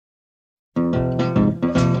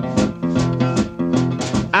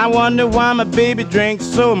I wonder why my baby drinks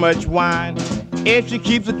so much wine. If she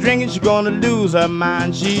keeps a drinking, she's gonna lose her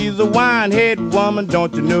mind. She's a wine-head woman,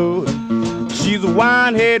 don't you know? She's a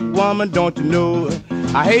wine-head woman, don't you know?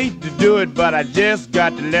 I hate to do it, but I just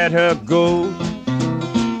got to let her go.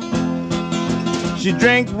 She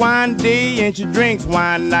drinks wine day and she drinks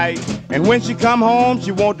wine night, and when she come home,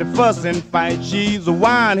 she want to fuss and fight. She's a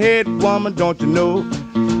wine-head woman, don't you know?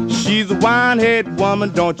 She's a wine-head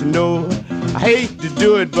woman, don't you know? I hate to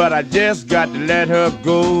do it, but I just got to let her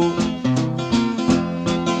go.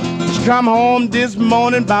 She come home this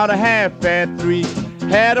morning about 3:30.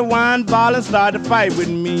 Had a wine bottle and started to fight with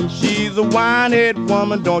me. She's a wine-head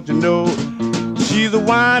woman, don't you know? She's a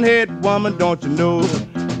wine-head woman, don't you know?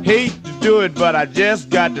 Hate to do it, but I just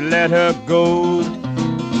got to let her go.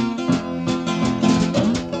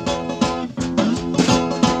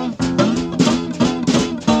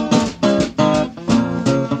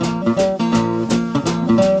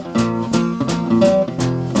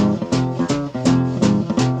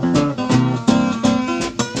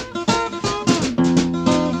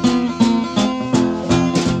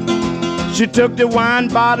 She took the wine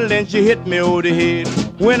bottle and she hit me over the head.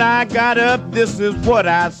 When I got up, this is what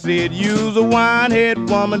I said. You's a wine-head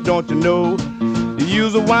woman, don't you know?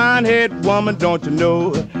 You's a wine-head woman, don't you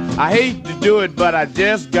know? I hate to do it, but I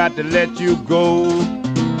just got to let you go.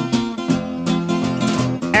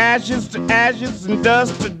 Ashes to ashes and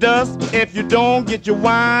dust to dust. If you don't get your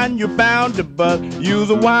wine, you're bound to bust. You's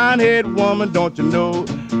a wine-head woman, don't you know?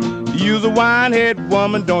 You's a wine-head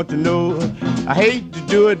woman, don't you know? I hate to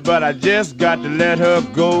do it, but I just got to let her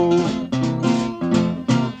go.